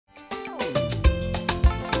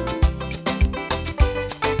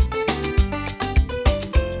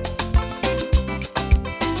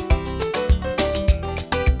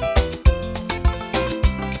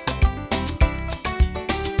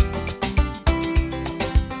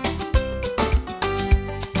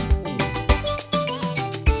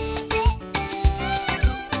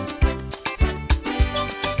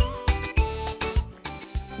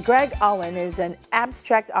Greg Owen is an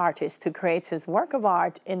abstract artist who creates his work of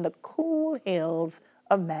art in the cool hills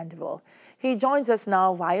of Mandeville. He joins us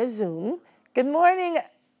now via Zoom. Good morning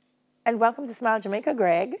and welcome to Smile Jamaica,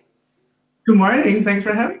 Greg. Good morning. Thanks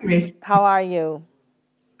for having me. How are you?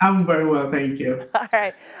 I'm very well, thank you. All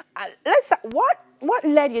right. What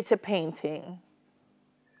led you to painting?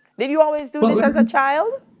 Did you always do Well, this as a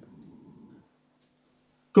child?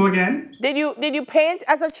 go again. Did you paint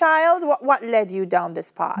as a child? What led you down this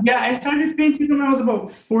path? Yeah, I started painting when I was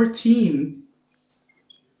about 14.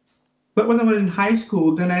 But when I was in high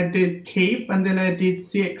school, then I did Cape and then I did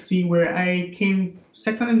CXC where I came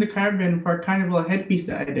second in the Caribbean for a carnival headpiece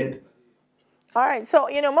that I did. All right. So,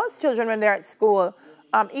 most children when they're at school,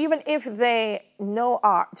 even if they know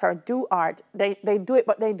art or do art, they do it,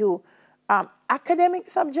 but they do academic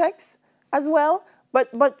subjects as well.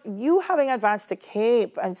 But you having advanced to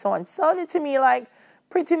Cape and so on sounded to me like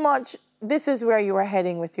pretty much this is where you were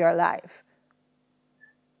heading with your life.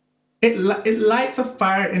 It lights a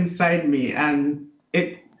fire inside me and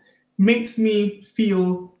it makes me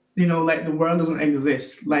feel, like the world doesn't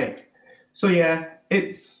exist. So yeah,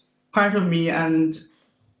 it's part of me and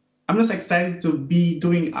I'm just excited to be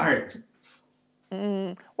doing art.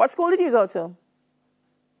 What school did you go to?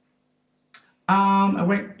 I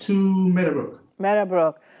went to Meadowbrook.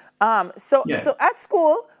 Meadowbrook. So Yeah. at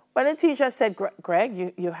school, when the teacher said,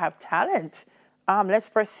 Greg, you have talent, let's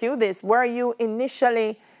pursue this, were you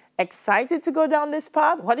initially excited to go down this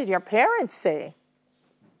path? What did your parents say?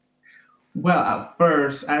 Well, at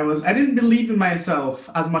first, I didn't believe in myself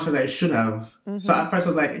as much as I should have. So at first, I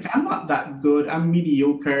was like, I'm not that good. I'm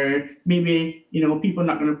mediocre. Maybe, people are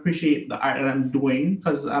not going to appreciate the art that I'm doing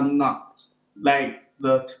because I'm not like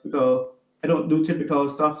I don't do typical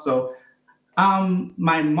stuff. So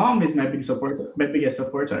my mom is my biggest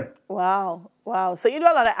supporter. Wow. So you do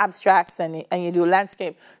a lot of abstracts and you do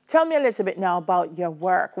landscape. Tell me a little bit now about your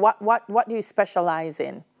work. What do you specialize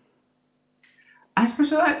in? I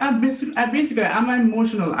specialize. I'm an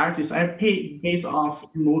emotional artist. I paint based off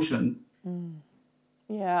emotion.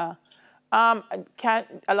 Yeah. A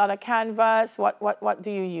lot of canvas. What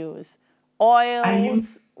do you use?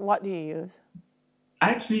 Oils. What do you use? I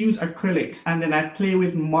actually use acrylics and then I play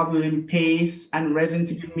with modeling paste and resin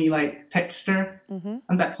to give me like texture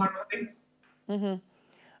and that sort of thing.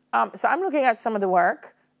 So I'm looking at some of the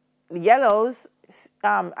work. Yellows.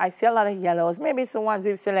 I see a lot of yellows. Maybe it's the ones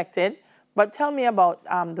we've selected. But tell me about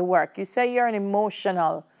the work. You say you're an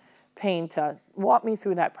emotional painter. Walk me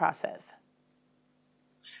through that process.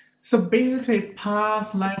 So basically,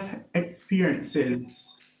 past life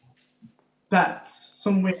experiences that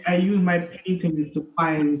some way I use my paintings to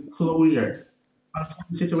find closure on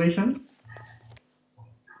certain situations.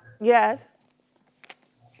 Yes.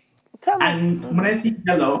 Tell me. And when I see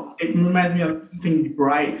yellow, it reminds me of something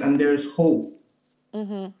bright and there's hope.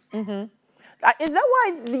 Is that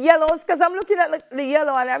why the yellows? Because I'm looking at the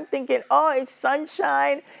yellow and I'm thinking, oh, it's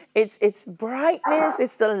sunshine, it's brightness,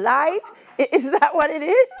 it's the light. Is that what it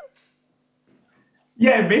is?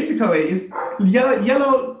 Yeah, basically, it's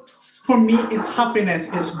yellow for me. It's happiness,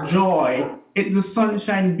 it's joy, it's the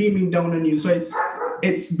sunshine beaming down on you. So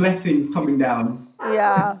it's blessings coming down.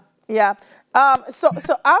 Yeah. So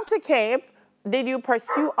after Cape, did you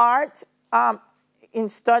pursue art in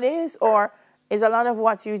studies, or is a lot of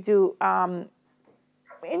what you do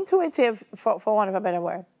intuitive, for want of a better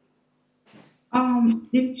word?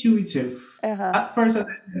 Intuitive. At first,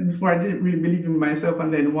 before I didn't really believe in myself,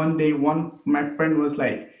 and then one day, my friend was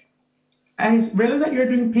like, "I realized that you're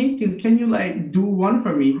doing paintings. Can you like do one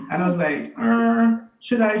for me?" And I was like,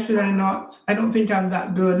 "Should I? Should I not? I don't think I'm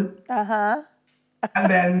that good." And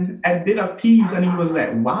then I did a piece, and he was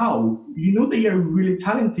like, "Wow, you know that you're really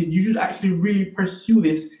talented. You should actually really pursue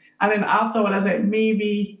this." And then afterward, I was like,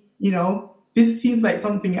 maybe, this seems like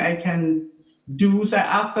something I can do. So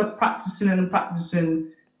after practicing and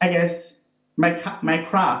practicing, I guess my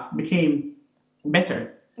craft became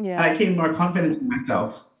better. And I Yeah. became more confident in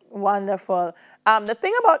myself. Wonderful. The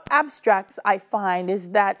thing about abstracts, I find,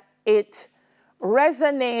 is that it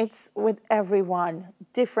resonates with everyone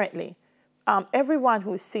differently. Everyone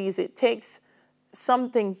who sees it takes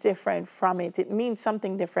something different from it. It means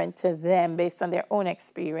something different to them based on their own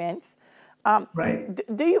experience. Right.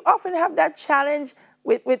 Do you often have that challenge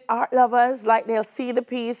with art lovers? Like they'll see the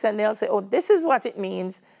piece and they'll say, oh, this is what it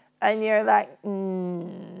means. And you're like,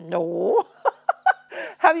 no.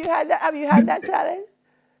 Have you had that? Have you had that challenge?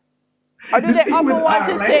 Or do The they thing with often want art,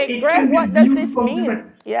 to right? say, It Greg, can what be does viewed this from mean?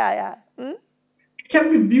 different Yeah. Hmm? it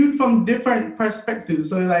can be viewed from different perspectives.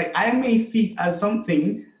 So like I may see it as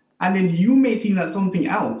something, and then you may see it as something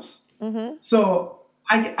else. So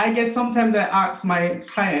I guess sometimes I ask my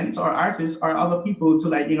clients or artists or other people to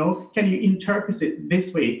like, can you interpret it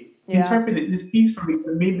this way? Yeah. Interpret it this piece for me.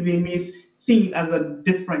 Maybe they may see it as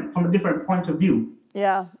from a different point of view.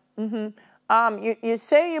 Yeah. You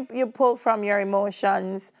say you pull from your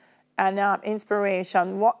emotions and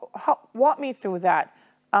inspiration. Walk me through that.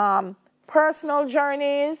 Personal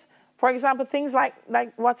journeys, for example, things like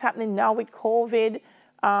what's happening now with COVID,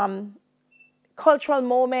 cultural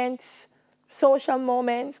moments, social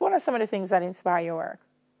moments. What are some of the things that inspire your work?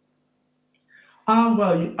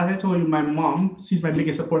 Well, as I told you, my mom, she's my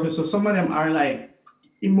biggest supporter. So some of them are like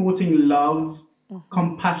emoting love,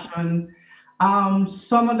 compassion.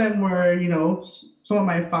 Some of them were, some of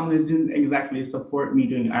my family didn't exactly support me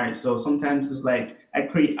doing art. So sometimes it's like I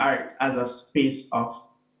create art as a space of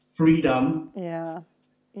freedom. Yeah,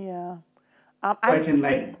 yeah. So I can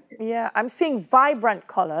like, Yeah, I'm seeing vibrant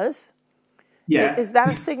colors. yeah, Is that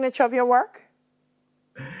a signature of your work?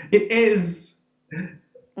 it is.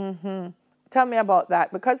 Tell me about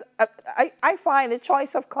that, because I find the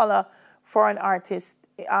choice of color for an artist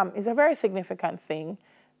is a very significant thing.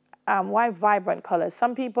 Why vibrant colors?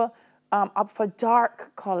 Some people opt for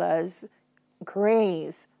dark colors,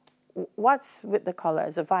 grays. What's with the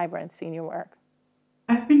colors, the vibrancy in your work?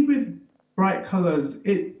 I think with bright colors,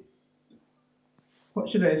 what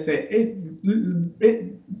should I say?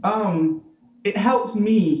 It helps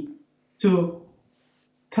me to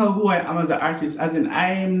tell who I am as an artist. As in,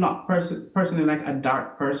 I am not personally like a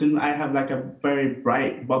dark person. I have like a very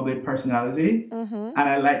bright, bubbly personality, and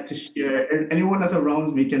I like to share. And anyone that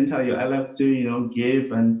surrounds me can tell you I love to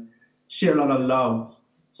give and share a lot of love.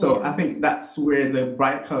 So I Yeah. think that's where the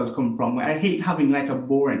bright colors come from. I hate having like a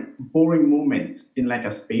boring moment in like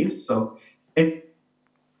a space. So if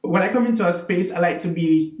when I come into a space, I like to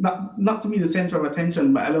be not to be the center of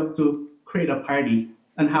attention, but I love to create a party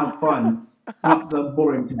and have fun, not the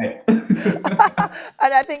boring type.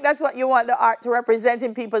 And I think that's what you want the art to represent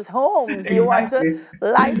in people's homes. You want to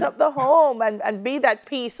Exactly. light up the home and be that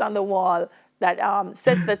piece on the wall that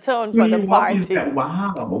sets the tone for When the you walk in, it's party. like,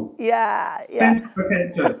 wow, Yeah, yeah. center of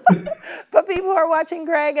attention. For people who are watching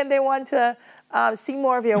Greg and they want to see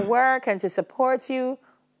more of your work and to support you,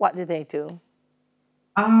 what do they do?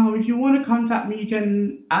 If you want to contact me, you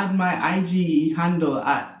can add my IG handle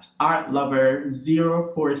at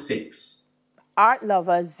artlover046.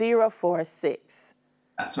 ArtLover046.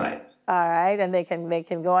 That's right. All right, and they can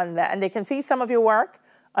go on that and they can see some of your work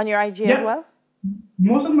on your IG as Yep. well.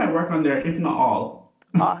 Most of my work on there, if not all.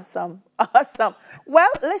 Awesome. Awesome. Well,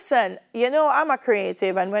 listen, I'm a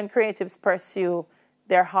creative, and when creatives pursue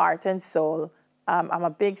their heart and soul, I'm a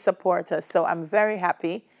big supporter. So I'm very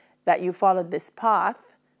happy that you followed this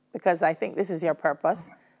path because I think this is your purpose.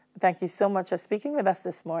 Thank you so much for speaking with us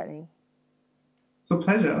this morning. It's a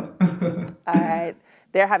pleasure. All right.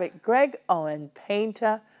 There have it. Greg Owen,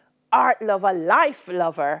 painter, art lover, life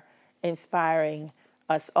lover, inspiring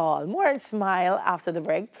us all. More and smile after the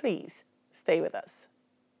break. Please stay with us.